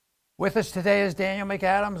With us today is Daniel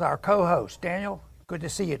McAdams, our co-host. Daniel, good to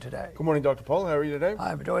see you today. Good morning, Dr. Paul. How are you today?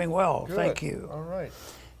 I'm doing well, Good. thank you. All right.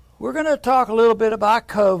 We're going to talk a little bit about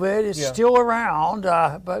COVID. It's Yeah. still around,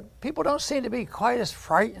 but people don't seem to be quite as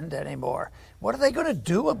frightened anymore. What are they going to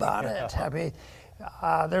do about it? I mean,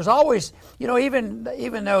 there's always, even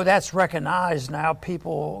though that's recognized now,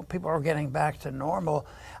 people are getting back to normal.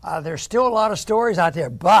 There's still a lot of stories out there,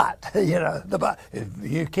 but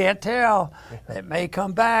you can't tell. It may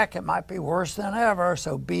come back. It might be worse than ever.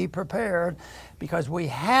 So be prepared, because we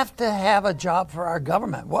have to have a job for our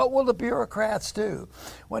government. What will the bureaucrats do?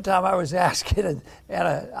 One time I was asked at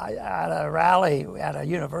a rally at a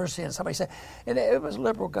university, and somebody said, and it was a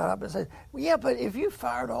liberal, got up and said, well, yeah, but if you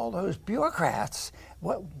fired all those bureaucrats,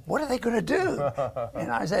 what are they going to do?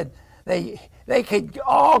 And I said, they could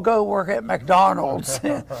all go work at McDonald's.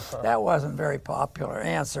 That wasn't a very popular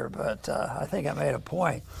answer, but I think I made a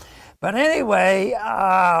point. But anyway,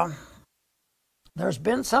 there's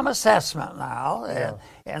been some assessment now,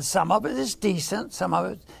 and some of it is decent. Some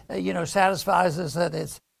of it, satisfies us that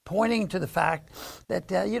it's pointing to the fact that,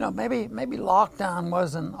 maybe lockdown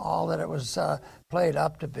wasn't all that it was played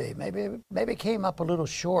up to be. Maybe it came up a little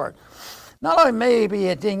short. Not only maybe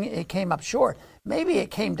it came up short, maybe it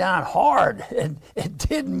came down hard and it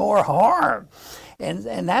did more harm.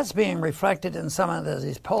 And that's being reflected in some of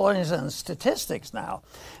these pollings and statistics now.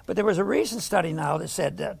 But there was a recent study now that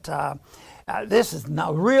said that this is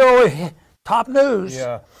now really top news.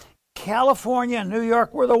 Yeah. California and New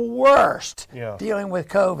York were the worst dealing with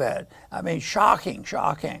COVID. I mean, shocking.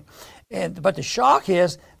 But the shock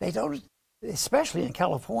is they don't, especially in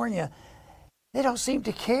California, they don't seem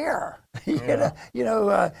to care.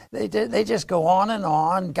 They just go on and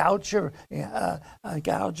on, gouge the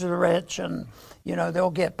rich, and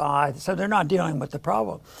they'll get by. So they're not dealing with the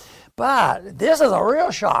problem. But this is a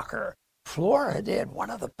real shocker. Florida did one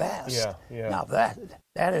of the best. Yeah. Now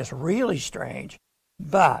that is really strange,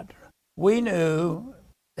 but we knew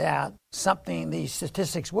that these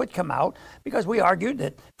statistics would come out, because we argued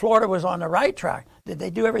that Florida was on the right track. Did they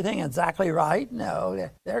do everything exactly right? No,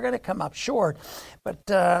 they're going to come up short. But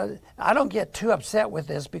I don't get too upset with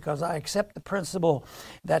this, because I accept the principle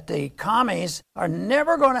that the commies are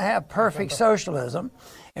never going to have perfect socialism,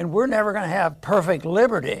 and we're never going to have perfect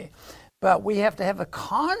liberty. But we have to have a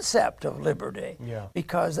concept of liberty,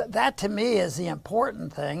 because that to me is the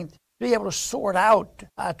important thing. Be able to sort out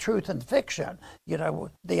truth and fiction.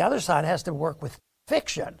 The other side has to work with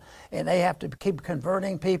fiction, and they have to keep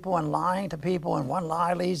converting people and lying to people, and one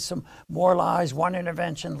lie leads to more lies, one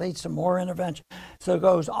intervention leads to more intervention, so it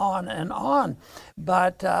goes on and on.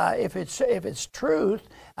 But if it's truth,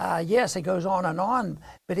 yes, it goes on and on,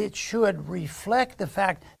 but it should reflect the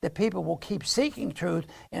fact that people will keep seeking truth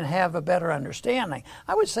and have a better understanding.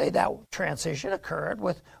 I would say that transition occurred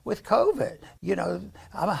with COVID.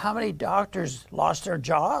 How many doctors lost their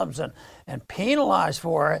jobs and penalized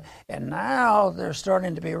for it, and now they're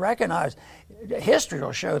starting to be recognized. History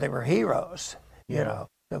will show they were heroes.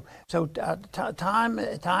 So time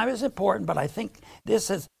is important, but I think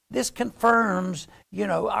this confirms,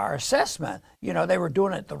 our assessment. They were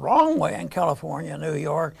doing it the wrong way in California, New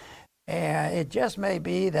York, and it just may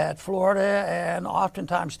be that Florida and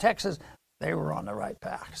oftentimes Texas, they were on the right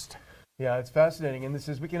path. Yeah, it's fascinating,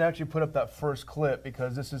 and we can actually put up that first clip,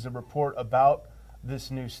 because this is a report about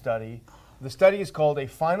this new study. The study is called A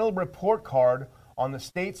Final Report Card on the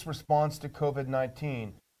State's Response to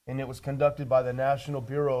COVID-19, and it was conducted by the National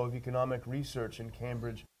Bureau of Economic Research in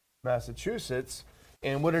Cambridge, Massachusetts.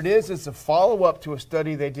 And what it is a follow-up to a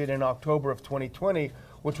study they did in October of 2020,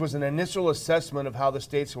 which was an initial assessment of how the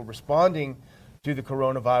states were responding to the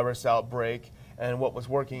coronavirus outbreak and what was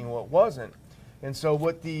working and what wasn't. And so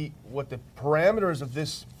what the parameters of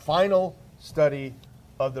this final study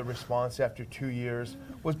of the response after 2 years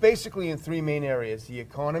was basically in three main areas: the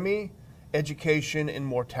economy, education, and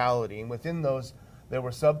mortality. And within those, there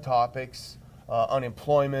were subtopics: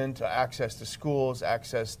 unemployment, access to schools,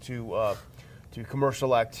 access to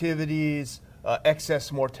commercial activities,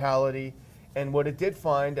 excess mortality. And what it did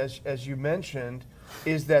find, as you mentioned,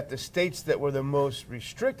 is that the states that were the most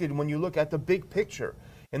restricted, when you look at the big picture,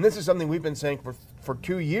 and this is something we've been saying for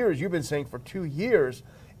 2 years, you've been saying for 2 years,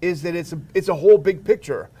 is that it's a whole big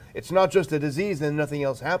picture. It's not just a disease and nothing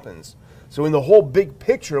else happens. So in the whole big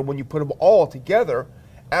picture, when you put them all together,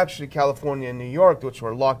 actually California and New York, which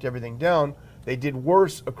were locked everything down, they did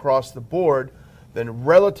worse across the board than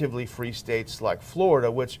relatively free states like Florida,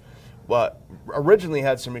 which originally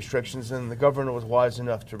had some restrictions, and the governor was wise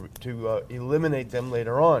enough to eliminate them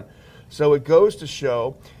later on. So it goes to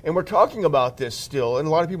show, and we're talking about this still, and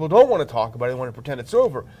a lot of people don't want to talk about it, they want to pretend it's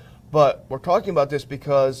over, but we're talking about this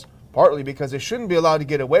because partly because they shouldn't be allowed to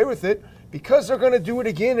get away with it, because they're going to do it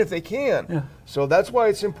again if they can. Yeah. So that's why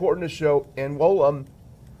it's important to show. And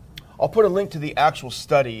I'll put a link to the actual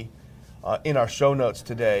study in our show notes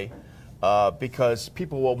today, because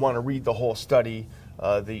people will want to read the whole study.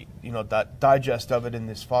 That digest of it in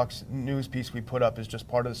this Fox News piece we put up is just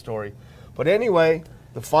part of the story. But anyway,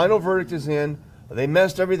 the final verdict is in. They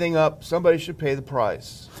messed everything up. Somebody should pay the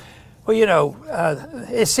price. Well,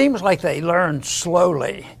 it seems like they learn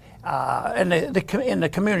slowly. In the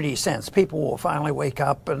community sense, people will finally wake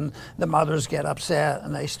up, and the mothers get upset,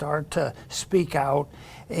 and they start to speak out,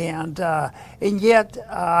 and yet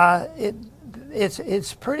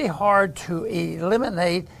it's pretty hard to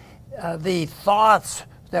eliminate the thoughts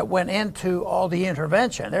that went into all the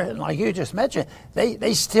intervention. Like you just mentioned,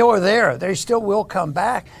 they still are there. They still will come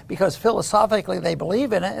back because philosophically they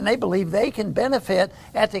believe in it, and they believe they can benefit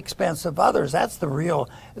at the expense of others. That's the real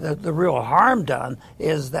harm done,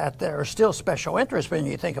 is that there are still special interests when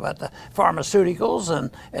you think about the pharmaceuticals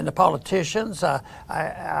and the politicians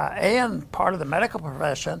and part of the medical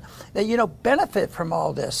profession that benefit from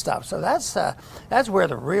all this stuff. So that's where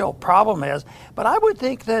the real problem is. But I would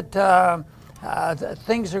think that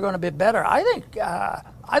things are going to be better. I think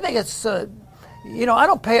it's, I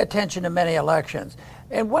don't pay attention to many elections.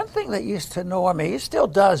 And one thing that used to annoy me, it still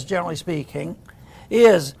does generally speaking,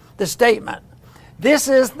 is the statement. This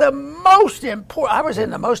is the most important, I was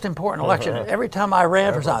in the most important election every time I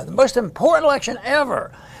ran for something, the most important election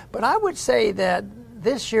ever. But I would say that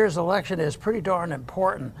this year's election is pretty darn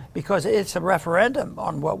important because it's a referendum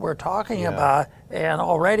on what we're talking about, and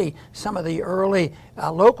already some of the early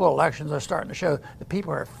local elections are starting to show that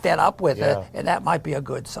people are fed up with it, and that might be a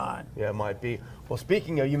good sign. Yeah, it might be. Well,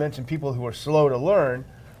 speaking of, you mentioned people who are slow to learn,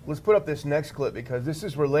 let's put up this next clip because this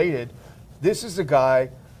is related. This is a guy,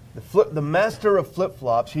 the master of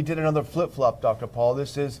flip-flops. He did another flip-flop, Dr. Paul.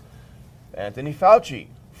 This is Anthony Fauci.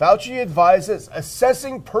 Fauci advises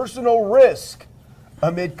assessing personal risk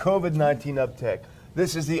amid COVID-19 uptick.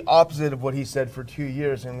 This is the opposite of what he said for 2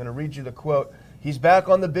 years. I'm going to read you the quote. He's back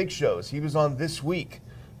on the big shows. He was on This Week,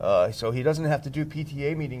 so he doesn't have to do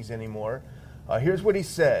PTA meetings anymore. Here's what he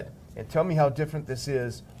said, and tell me how different this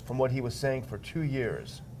is from what he was saying for 2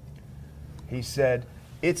 years. He said,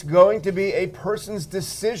 it's going to be a person's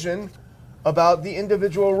decision about the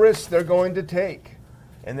individual risks they're going to take.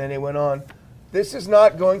 And then he went on, this is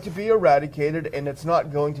not going to be eradicated, and it's not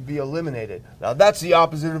going to be eliminated. Now, that's the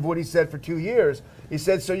opposite of what he said for 2 years. He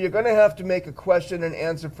said, so you're going to have to make a question and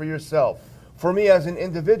answer for yourself. For me as an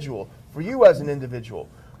individual, for you as an individual.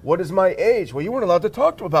 What is my age? Well, you weren't allowed to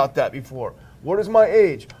talk about that before. What is my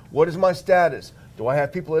age? What is my status? Do I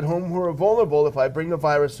have people at home who are vulnerable if I bring the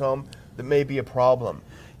virus home? That may be a problem.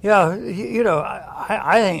 Yeah,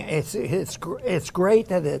 I think it's great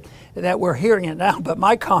that we're hearing it now. But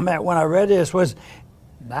my comment when I read this was,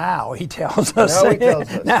 now he tells us.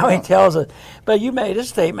 Now he tells us. But you made a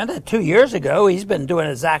statement that 2 years ago he's been doing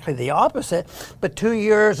exactly the opposite. But 2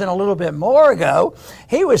 years and a little bit more ago,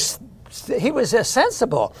 he was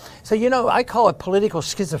sensible. So, I call it political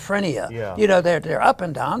schizophrenia. Yeah. They're up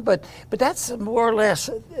and down, but that's more or less,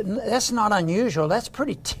 that's not unusual. That's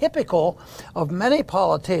pretty typical of many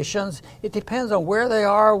politicians. It depends on where they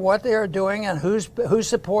are, what they are doing, and who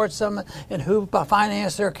supports them, and who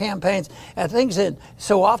finances their campaigns, and things that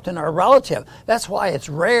so often are relative. That's why it's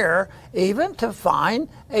rare even to find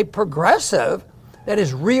a progressive that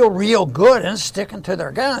is real good and sticking to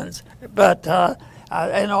their guns. But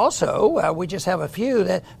and also, we just have a few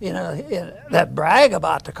that that brag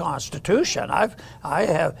about the Constitution.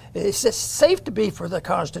 It's just safe to be for the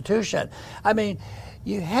Constitution. I mean,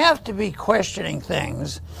 you have to be questioning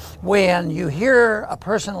things when you hear a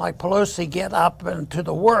person like Pelosi get up into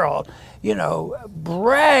the world,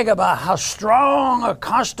 brag about how strong a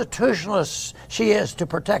constitutionalist she is to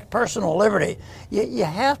protect personal liberty. You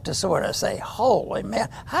have to sort of say, holy man,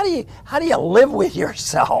 how do you live with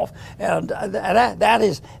yourself? And that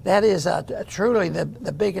is truly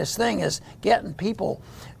the biggest thing, is getting people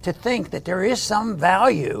to think that there is some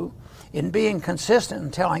value in being consistent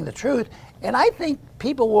and telling the truth. And I think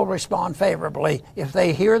people will respond favorably if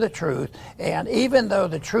they hear the truth, and even though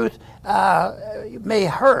the truth may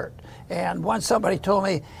hurt. And once somebody told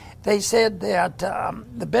me, they said that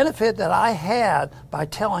the benefit that I had by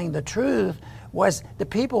telling the truth was the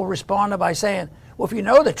people responded by saying, well, if you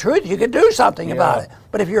know the truth, you can do something about it.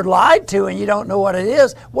 But if you're lied to and you don't know what it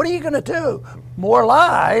is, what are you going to do? More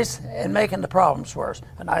lies and making the problems worse.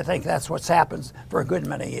 And I think that's what's happened for a good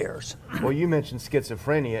many years. Well, you mentioned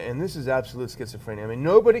schizophrenia, and this is absolute schizophrenia. I mean,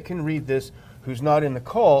 nobody can read this who's not in the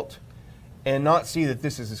cult and not see that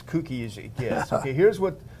this is as kooky as it gets. Okay, here's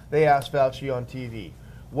what they asked Fauci on TV.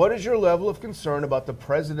 what is your level of concern about the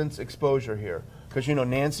president's exposure here? Because,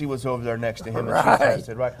 Nancy was over there next to him and she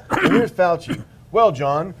tested, right? And here's Fauci. Well,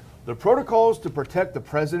 John, the protocols to protect the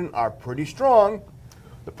president are pretty strong.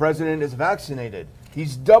 The president is vaccinated.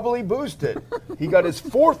 He's doubly boosted. He got his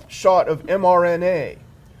 4th shot of mRNA.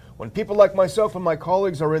 When people like myself and my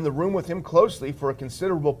colleagues are in the room with him closely for a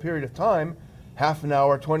considerable period of time, half an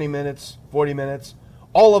hour, 20 minutes, 40 minutes,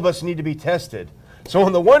 all of us need to be tested. So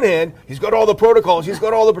on the one hand, he's got all the protocols, he's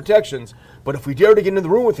got all the protections, but if we dare to get in the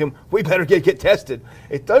room with him, we better get tested.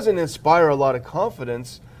 It doesn't inspire a lot of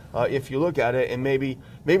confidence if you look at it, and maybe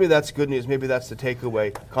that's good news. Maybe that's the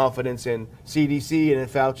takeaway. Confidence in CDC and in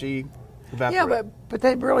Fauci. Evaporate. Yeah, but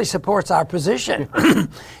that really supports our position.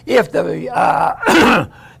 If the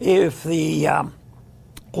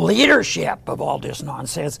leadership of all this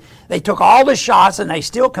nonsense, they took all the shots and they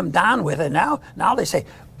still come down with it. Now they say,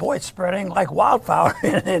 boy, it's spreading like wildfire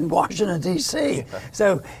in Washington, D.C. Yeah.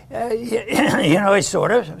 So, it sort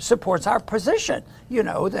of supports our position,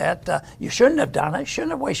 that you shouldn't have done it,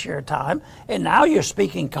 shouldn't have wasted your time. And now you're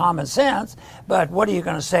speaking common sense, but what are you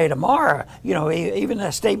going to say tomorrow? Even the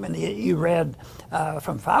statement that you read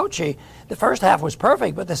from Fauci, the first half was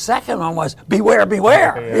perfect, but the second one was beware,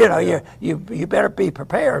 beware. You better be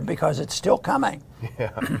prepared because it's still coming.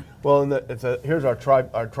 Yeah. Well, here's our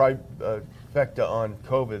trifecta on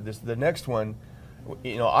COVID. The next one,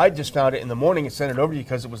 I just found it in the morning and sent it over to you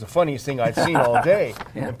because it was the funniest thing I'd seen all day.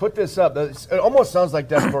 Yeah. And put this up. It almost sounds like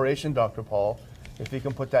desperation, Dr. Paul, if you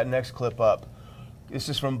can put that next clip up. This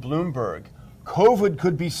is from Bloomberg. COVID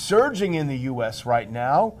could be surging in the U.S. right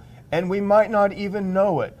now, and we might not even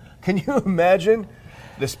know it. Can you imagine?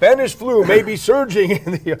 The Spanish flu may be surging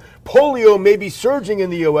polio may be surging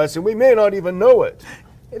in the U.S., and we may not even know it.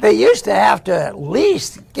 They used to have to at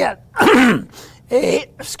least get a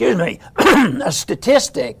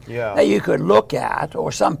statistic that you could look at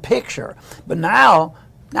or some picture, but now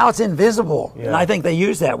it's invisible, and I think they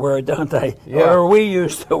use that word, don't they? Yeah. Or we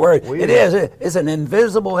use the word. It's an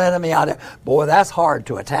invisible enemy out there. Boy, that's hard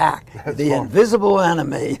to attack. Invisible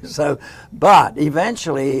enemy. So, but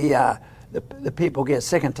eventually. The people get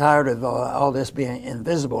sick and tired of all this being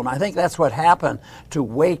invisible. And I think that's what happened to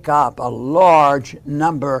wake up a large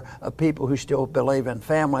number of people who still believe in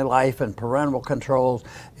family life and parental controls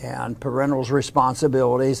and parental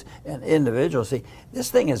responsibilities and individuals. See, this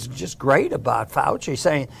thing is just great about Fauci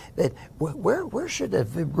saying that where should the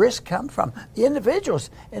risk come from? The individuals.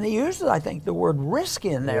 And he uses, I think, the word risk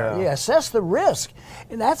in there. You assess the risk.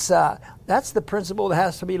 And that's the principle that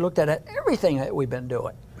has to be looked at everything that we've been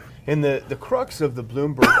doing. And the crux of the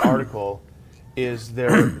Bloomberg article is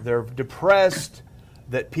they're depressed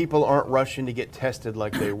that people aren't rushing to get tested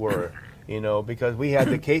like they were, because we had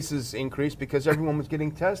the cases increase because everyone was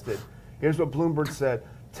getting tested. Here's what Bloomberg said.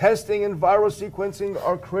 Testing and viral sequencing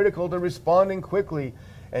are critical to responding quickly,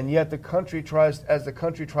 and yet as the country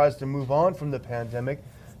tries to move on from the pandemic,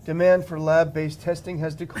 demand for lab-based testing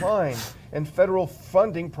has declined, and federal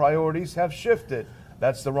funding priorities have shifted.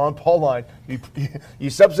 That's the Ron Paul line. You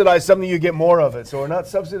subsidize something, you get more of it. So we're not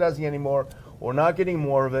subsidizing anymore. We're not getting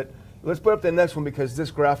more of it. Let's put up the next one because this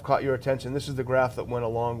graph caught your attention. This is the graph that went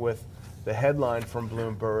along with the headline from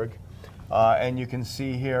Bloomberg. And you can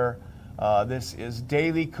see here, this is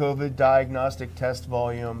daily COVID diagnostic test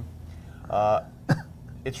volume.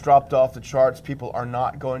 It's dropped off the charts. People are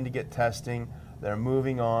not going to get testing. They're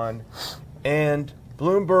moving on. And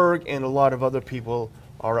Bloomberg and a lot of other people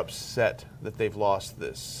are upset that they've lost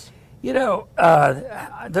this.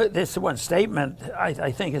 This one statement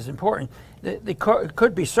I think is important. It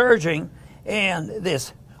could be surging, and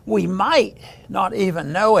this we might not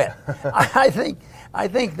even know it. I think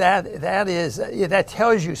that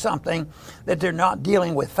tells you something that they're not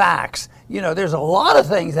dealing with facts. There's a lot of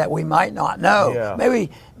things that we might not know. Yeah.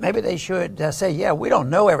 Maybe they should say, we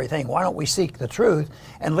don't know everything. Why don't we seek the truth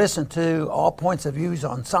and listen to all points of views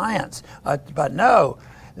on science? But no.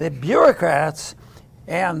 The bureaucrats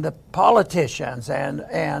and the politicians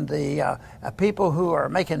and the people who are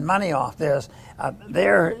making money off this,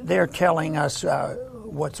 they're telling us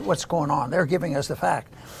what's going on. They're giving us the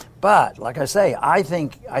fact. But like I say, I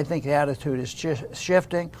think the attitude is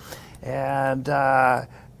shifting, and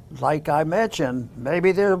like I mentioned,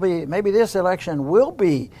 maybe this election will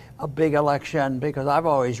be a big election because I've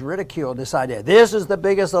always ridiculed this idea. This is the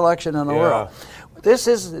biggest election in the world.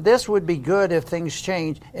 This would be good if things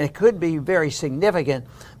change, and it could be very significant,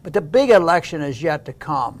 but the big election is yet to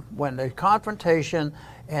come when the confrontation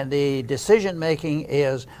and the decision making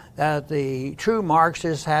is that the true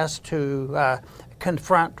Marxist has to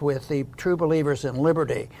confront with the true believers in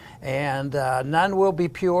liberty. And none will be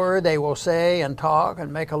pure, they will say and talk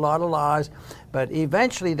and make a lot of lies. But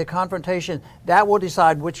eventually the confrontation, that will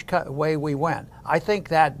decide which way we went. I think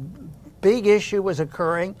that big issue was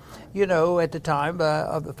occurring, at the time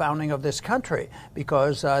of the founding of this country,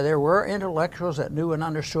 because there were intellectuals that knew and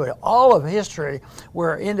understood all of history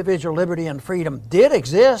where individual liberty and freedom did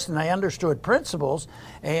exist, and they understood principles.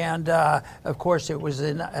 And of course, it was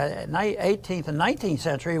in 18th and 19th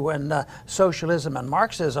century when socialism and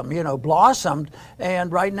Marxism, blossomed.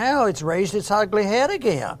 And right now, it's raised its ugly head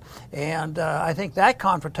again. And I think that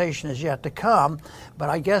confrontation is yet to come. But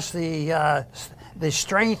I guess the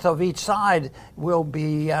strength of each side will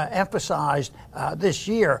be emphasized this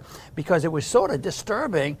year, because it was sort of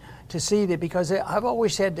disturbing to see that, because I've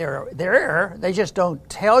always said they're they just don't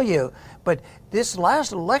tell you. But this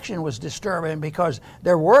last election was disturbing because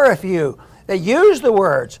there were a few. They used the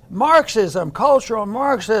words Marxism, cultural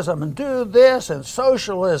Marxism, and do this, and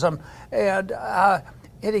socialism, and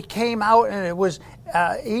it came out and it was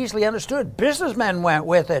easily understood. Businessmen went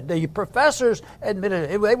with it. The professors admitted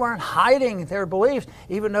it. They weren't hiding their beliefs,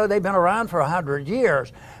 even though they've been around for 100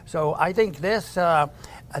 years. So I think this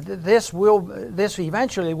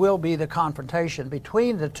eventually will be the confrontation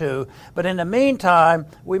between the two. But in the meantime,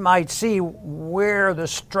 we might see where the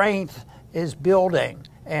strength is building.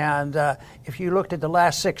 And if you looked at the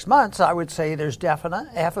last 6 months, I would say there's definite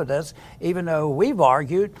evidence, even though we've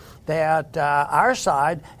argued that our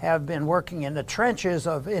side have been working in the trenches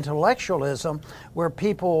of intellectualism, where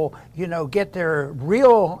people, get their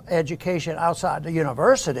real education outside the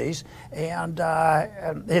universities. And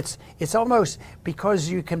it's almost because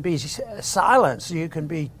you can be silenced, you can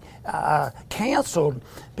be canceled.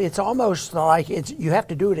 It's almost like you have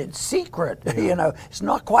to do it in secret. Yeah. It's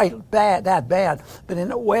not quite that bad, but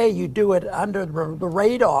in a way you do it under the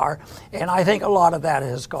radar, and I think a lot of that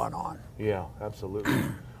has gone on. Yeah, absolutely.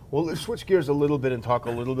 Well, let's switch gears a little bit and talk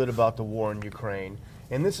a little bit about the war in Ukraine.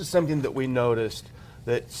 And this is something that we noticed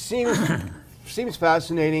that seems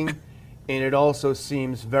fascinating, and it also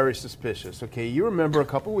seems very suspicious. Okay, you remember a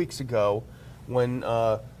couple weeks ago when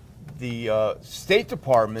the State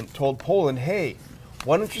Department told Poland, hey,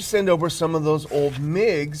 why don't you send over some of those old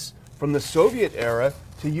MiGs from the Soviet era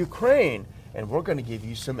to Ukraine, and we're going to give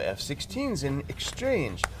you some F-16s in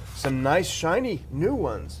exchange, some nice shiny new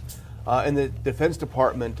ones. And the Defense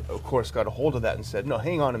Department, of course, got a hold of that and said, no,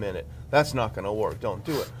 hang on a minute, that's not going to work, don't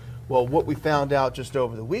do it. Well, what we found out just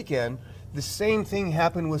over the weekend, the same thing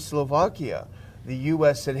happened with Slovakia. The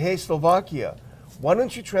U.S. said, hey, Slovakia, why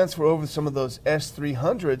don't you transfer over some of those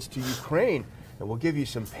S-300s to Ukraine, and we'll give you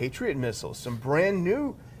some Patriot missiles, some brand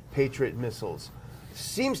new Patriot missiles.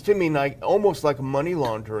 Seems to me like almost like money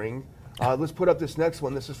laundering. Let's put up this next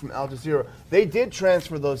one. This is from Al Jazeera. They did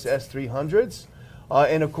transfer those S-300s,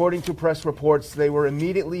 and according to press reports, they were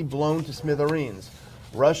immediately blown to smithereens.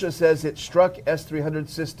 Russia says it struck S-300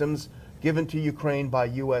 systems given to Ukraine by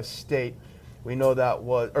U.S. state. We know that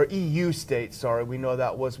was, or EU state, sorry. We know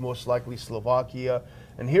that was most likely Slovakia.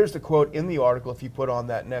 And here's the quote in the article, if you put on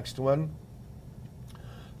that next one.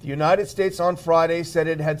 The United States on Friday said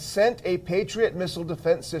it had sent a Patriot missile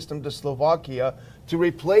defense system to Slovakia to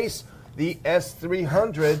replace the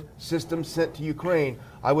S-300 system sent to Ukraine.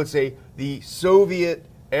 I would say the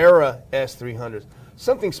Soviet-era S-300s.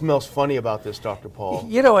 Something smells funny about this, Dr. Paul.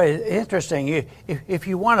 Interesting. If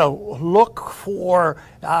you want to look for,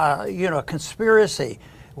 conspiracy,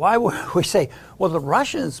 why would we say, well, the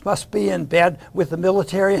Russians must be in bed with the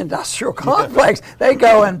military-industrial complex. Yeah. They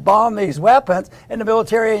go and bomb these weapons, and the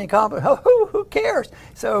military complex, who cares?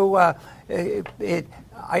 So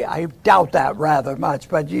I doubt that rather much,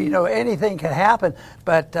 but anything can happen.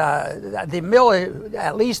 But at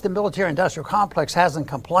least the military-industrial complex hasn't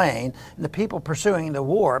complained, and the people pursuing the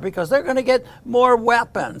war, because they're going to get more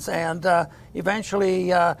weapons, and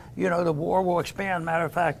eventually, the war will expand. Matter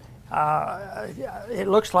of fact, it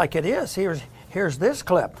looks like it is. Here's this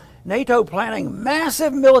clip. NATO planning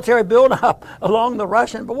massive military buildup along the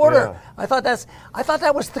Russian border. Yeah. I thought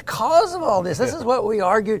that was the cause of all this. This is what we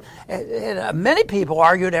argued. Many people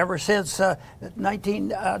argued ever since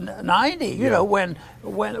 1990.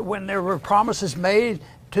 When there were promises made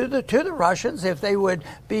to the Russians if they would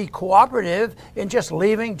be cooperative in just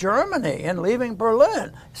leaving Germany and leaving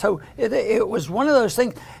Berlin. So it was one of those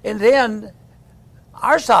things. And then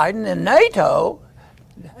our side and NATO.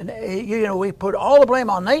 We put all the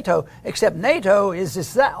blame on NATO, except NATO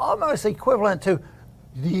is almost equivalent to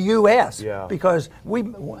the U.S. Yeah. because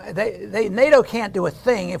NATO can't do a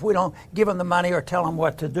thing if we don't give them the money or tell them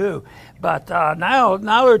what to do. But now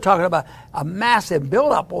they're talking about a massive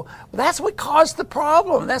buildup. Well, that's what caused the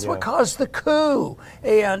problem. That's what caused the coup.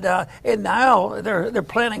 And now they're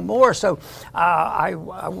planning more. So I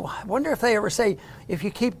wonder if they ever say, if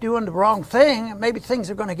you keep doing the wrong thing, maybe things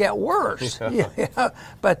are going to get worse. Yeah.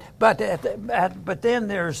 But then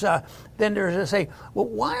there's to say, well,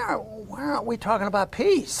 why aren't we talking about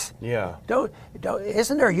peace? Yeah.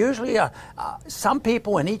 Isn't there usually some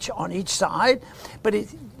people on each side? But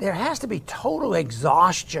there has to be total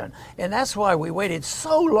exhaustion, and that's why we waited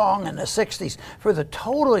so long in the '60s for the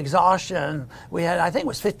total exhaustion. We had, I think, it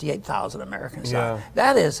was 58,000 Americans. Yeah.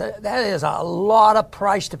 That is a lot of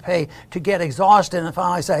price to pay to get exhausted and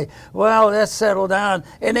finally say, well, let's settle down.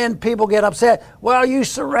 And then people get upset. Well, you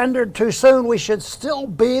surrendered too soon. We should still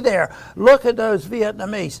be there. Look at those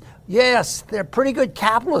Vietnamese. Yes, they're pretty good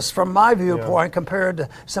capitalists from my viewpoint compared to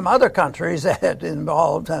some other countries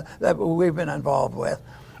that we've been involved with.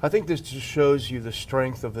 I think this just shows you the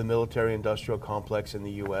strength of the military-industrial complex in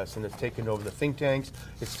the U.S., and it's taken over the think tanks,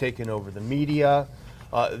 it's taken over the media.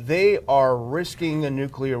 They are risking a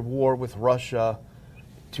nuclear war with Russia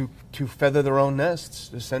to feather their own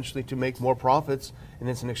nests, essentially to make more profits, and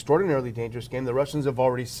it's an extraordinarily dangerous game. The Russians have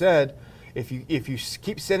already said, if you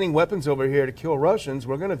keep sending weapons over here to kill Russians,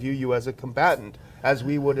 we're going to view you as a combatant, as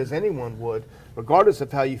we would, as anyone would, regardless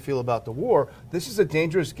of how you feel about the war. This is a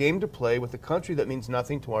dangerous game to play with a country that means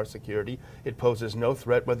nothing to our security. It poses no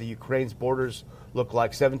threat, whether Ukraine's borders look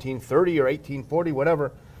like 1730 or 1840,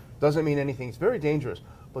 whatever, doesn't mean anything. It's very dangerous.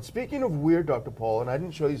 But speaking of weird, Dr. Paul, and I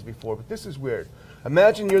didn't show these before, but this is weird.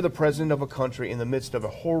 Imagine you're the president of a country in the midst of a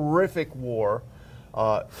horrific war.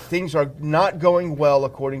 Things are not going well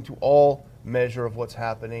according to all measure of what's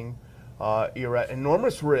happening. You're at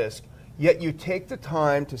enormous risk, yet you take the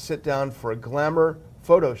time to sit down for a glamour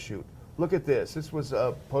photo shoot. Look at this. This was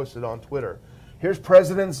posted on Twitter. Here's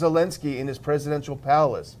President Zelensky in his presidential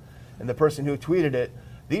palace. And the person who tweeted it,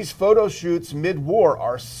 these photo shoots mid-war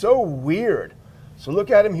are so weird. So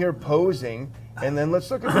look at him here posing, and then let's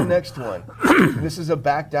look at the next one. This is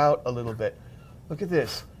backed out a little bit. Look at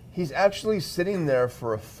this. He's actually sitting there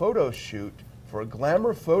for a photo shoot, for a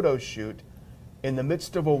glamour photo shoot in the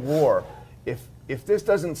midst of a war. If this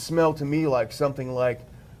doesn't smell to me like something like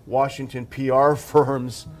Washington PR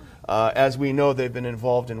firms, as we know they've been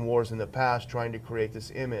involved in wars in the past trying to create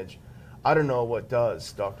this image, I don't know what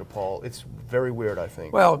does, Dr. Paul. It's very weird, I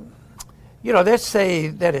think. Well, let's say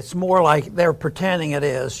that it's more like they're pretending it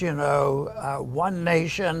is. One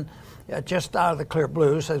nation, just out of the clear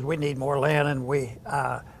blue, says we need more land and we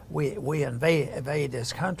invade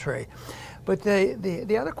this country. But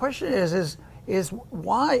the other question is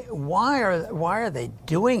why are they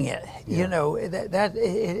doing it? Yeah.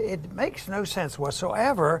 It makes no sense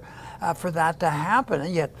whatsoever for that to happen,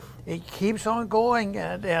 and yet it keeps on going,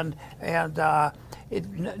 and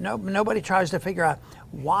nobody tries to figure out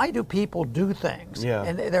why do people do things. Yeah.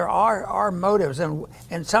 And there are motives, and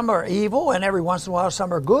some are evil, and every once in a while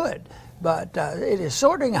some are good. But it is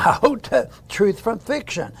sorting out truth from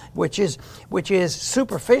fiction, which is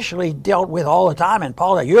superficially dealt with all the time in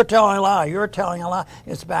politics. You're telling a lie. You're telling a lie.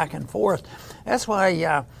 It's back and forth. That's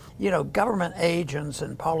why government agents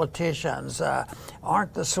and politicians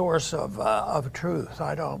aren't the source of truth.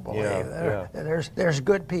 I don't believe. Yeah. There's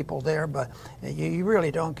good people there, but you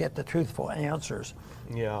really don't get the truthful answers.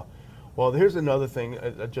 Yeah. Well, here's another thing.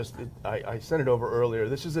 I sent it over earlier.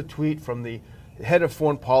 This is a tweet from the head of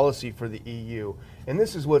foreign policy for the EU. And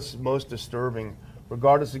this is what's most disturbing,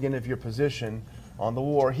 regardless, again, of your position on the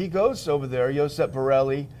war. He goes over there, Josep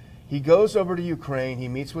Borrell, he goes over to Ukraine, he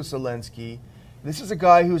meets with Zelensky. This is a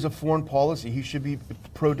guy who's a foreign policy. He should be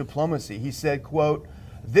pro-diplomacy. He said, quote,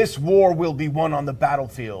 "This war will be won on the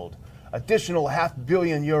battlefield. Additional €500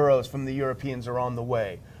 million from the Europeans are on the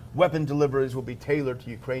way. Weapon deliveries will be tailored to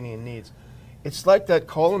Ukrainian needs." It's like that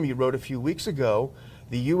column you wrote a few weeks ago.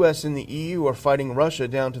 The U.S. and the EU are fighting Russia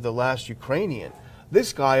down to the last Ukrainian.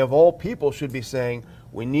 This guy, of all people, should be saying,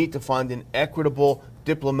 we need to find an equitable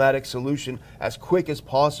diplomatic solution as quick as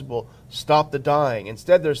possible. Stop the dying.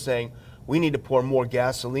 Instead, they're saying, we need to pour more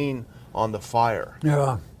gasoline on the fire.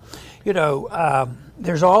 Yeah.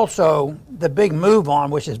 There's also the big move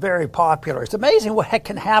on, which is very popular. It's amazing what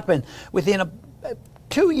can happen within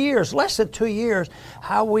 2 years, less than 2 years,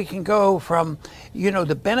 how we can go from,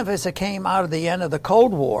 the benefits that came out of the end of the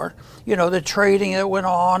Cold War, the trading that went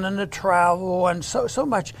on and the travel and so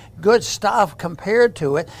much good stuff compared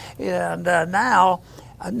to it. And now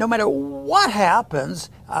no matter what happens,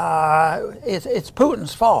 it's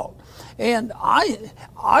Putin's fault. And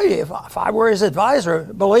if I were his advisor,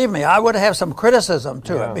 believe me, I would have some criticism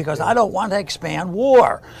to it, because I don't want to expand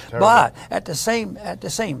war. Terrible. But at the same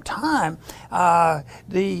time,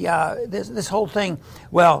 this whole thing,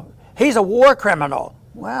 well, he's a war criminal.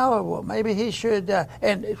 Well, maybe he should.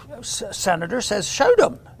 And Senator says, shoot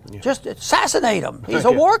him. Yeah. Just assassinate him. He's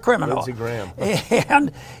a war criminal. Lindsey Graham.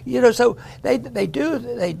 And so they do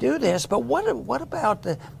this. But what about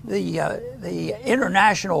the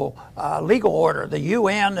international legal order, the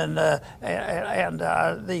UN and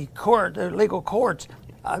the court, the legal courts,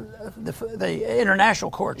 the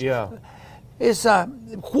international courts? Yeah,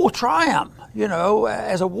 will try him,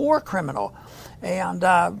 as a war criminal, and.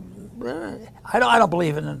 I don't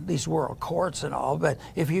believe in these world courts and all, but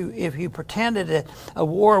if you pretended that a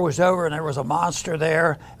war was over and there was a monster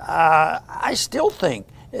there, I still think,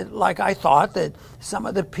 like I thought, that some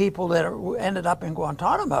of the people that ended up in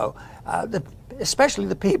Guantanamo, especially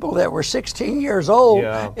the people that were 16 years old,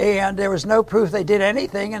 and there was no proof they did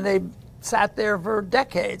anything, and they sat there for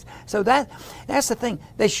decades. So that's the thing.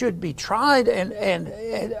 They should be tried,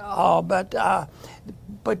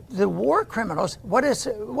 but the war criminals, what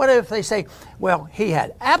if they say, well, he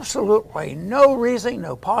had absolutely no reason,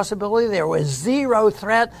 no possibility, there was zero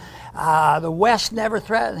threat, the West never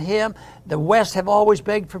threatened him, the West have always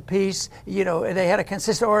begged for peace, they had a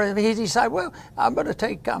consistent order, he decided, well, I'm going to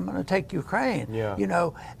take Ukraine.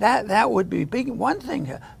 That would be big one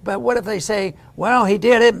thing. But what if they say, well, he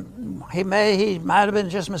did it, he might have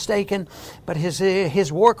been just mistaken, but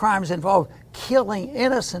his war crimes involved killing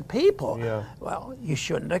innocent people. Well, you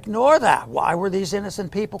shouldn't ignore that. Why were these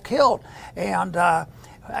innocent people killed? And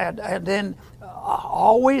then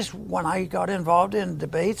always when I got involved in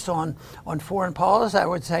debates on foreign policy, I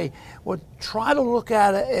would say, well, try to look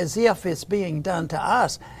at it as if it's being done to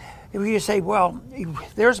us. If you say, well,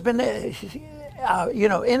 there's been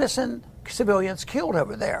innocent civilians killed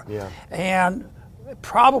over there, and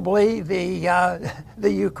probably the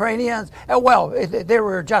Ukrainians. Well, there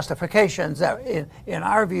were justifications that, in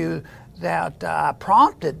our view, that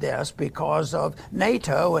prompted this because of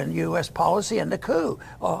NATO and U.S. policy and the coup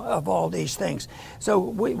of all these things. So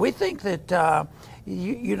we think that the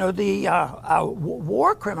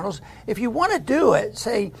war criminals, if you want to do it,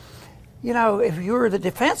 say, if you're the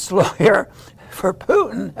defense lawyer for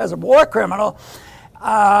Putin as a war criminal,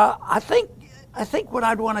 I think what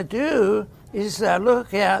I'd want to do is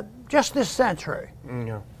look at just this century.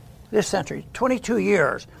 This century, 22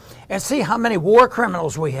 years, and see how many war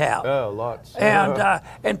criminals we have. Lots.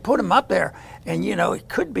 And put them up there. And, it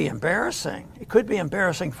could be embarrassing. It could be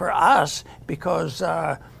embarrassing for us because,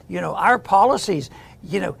 our policies,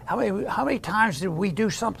 how many times did we do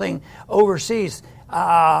something overseas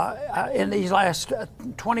in these last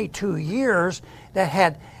 22 years that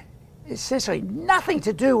had essentially nothing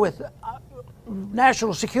to do with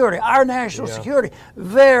national security, our national security?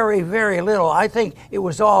 Very, very little. I think it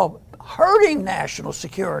was all hurting national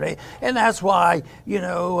security, and that's why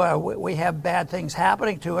we have bad things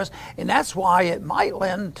happening to us, and that's why it might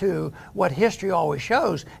lend to what history always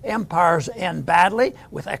shows: empires end badly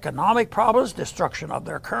with economic problems, destruction of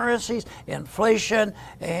their currencies, inflation,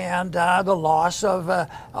 and the loss of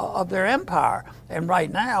their empire. And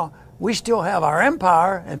right now, we still have our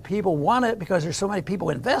empire, and people want it because there's so many people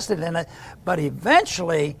invested in it. But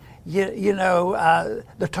eventually,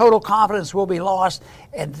 the total confidence will be lost,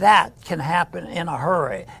 and that can happen in a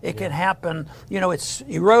hurry. It can happen. It's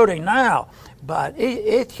eroding now, but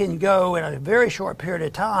it can go in a very short period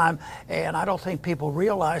of time. And I don't think people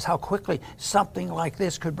realize how quickly something like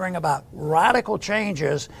this could bring about radical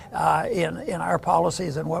changes in our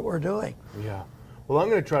policies and what we're doing. Yeah. Well, I'm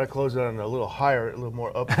going to try to close it on a little higher, a little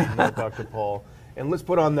more upbeat note, Dr. Paul. And let's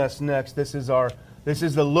put on this next. This is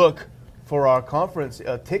the look for our conference.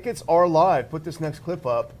 Tickets are live. Put this next clip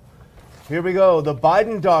up. Here we go. The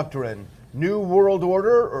Biden Doctrine: New World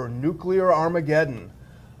Order or Nuclear Armageddon.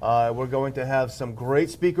 We're going to have some great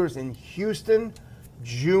speakers in Houston,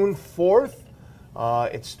 June 4th.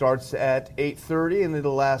 It starts at 8:30 and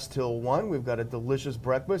it'll last till 1. We've got a delicious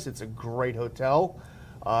breakfast. It's a great hotel.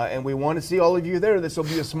 And we want to see all of you there. This will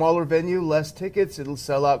be a smaller venue, less tickets. It'll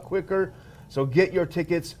sell out quicker. So get your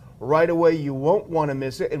tickets right away. You won't want to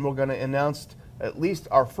miss it. And we're going to announce at least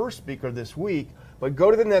our first speaker this week. But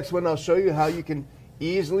go to the next one. I'll show you how you can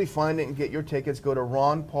easily find it and get your tickets. Go to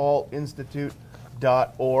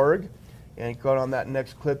ronpaulinstitute.org. And go on that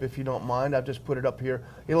next clip if you don't mind. I've just put it up here.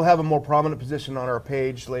 It'll have a more prominent position on our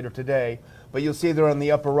page later today. But you'll see there on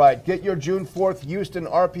the upper right. Get your June 4th Houston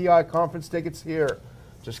RPI conference tickets here.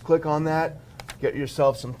 Just click on that, get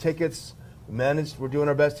yourself some tickets. We're doing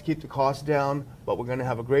our best to keep the costs down, but we're going to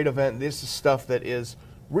have a great event. This is stuff that is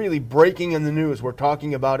really breaking in the news. We're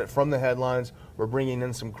talking about it from the headlines. We're bringing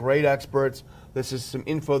in some great experts. This is some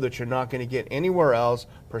info that you're not going to get anywhere else,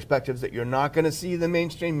 perspectives that you're not going to see in the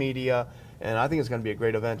mainstream media, and I think it's going to be a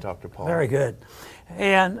great event, Dr. Paul. Very good.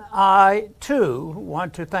 And I, too,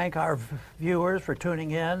 want to thank our viewers for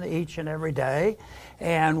tuning in each and every day,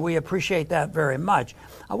 and we appreciate that very much.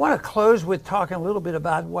 I want to close with talking a little bit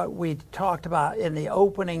about what we talked about in the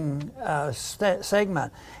opening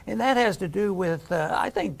segment, and that has to do with, I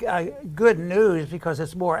think, good news because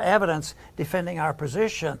it's more evidence defending our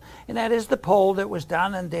position, and that is the poll that was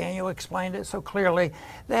done, and Daniel explained it so clearly,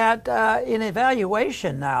 that in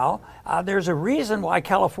evaluation now, there's a reason why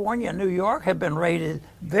California and New York have been rated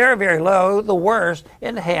very, very low, the worst,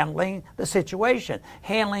 in handling the situation,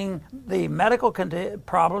 handling the medical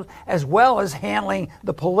problems, as well as handling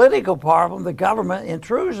the political problem, the government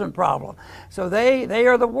intrusion problem. So they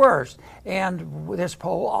are the worst. And this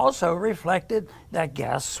poll also reflected that,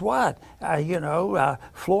 guess what?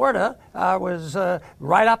 Florida was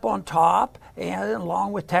right up on top, and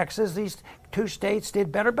along with Texas, these two states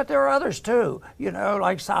did better, but there are others too,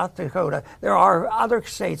 like South Dakota. There are other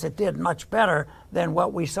states that did much better than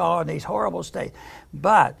what we saw in these horrible states.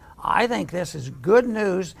 But I think this is good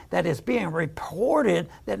news that it's being reported,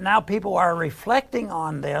 that now people are reflecting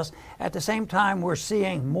on this. At the same time, we're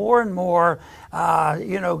seeing more and more,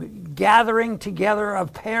 gathering together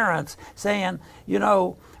of parents saying,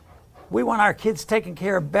 we want our kids taken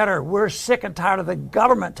care of better. We're sick and tired of the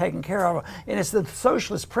government taking care of them. And it's the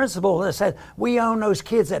socialist principle that said we own those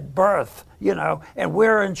kids at birth, and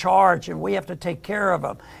we're in charge and we have to take care of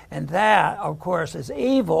them. And that, of course, is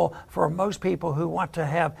evil for most people who want to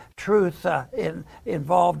have truth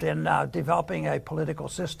involved in developing a political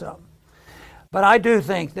system. But I do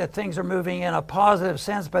think that things are moving in a positive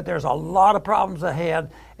sense, but there's a lot of problems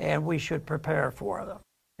ahead, and we should prepare for them.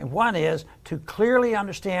 And one is to clearly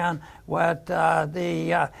understand what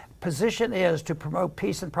the position is to promote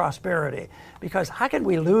peace and prosperity. Because how can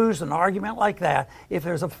we lose an argument like that if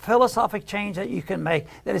there's a philosophic change that you can make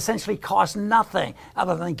that essentially costs nothing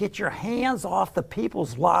other than get your hands off the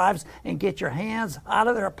people's lives and get your hands out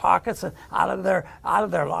of their pockets and out of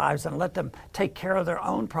their lives and let them take care of their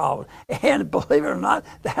own problems. And believe it or not,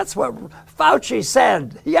 that's what Fauci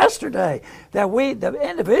said yesterday, that the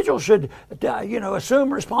individual should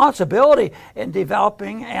assume responsibility in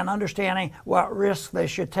developing and understanding what risks they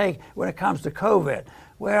should take when it comes to COVID.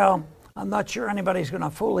 Well, I'm not sure anybody's going to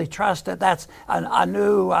fully trust that that's a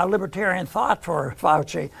new libertarian thought for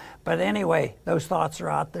Fauci. But anyway, those thoughts are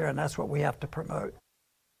out there, and that's what we have to promote.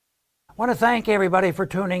 I want to thank everybody for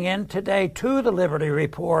tuning in today to the Liberty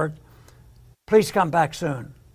Report. Please come back soon.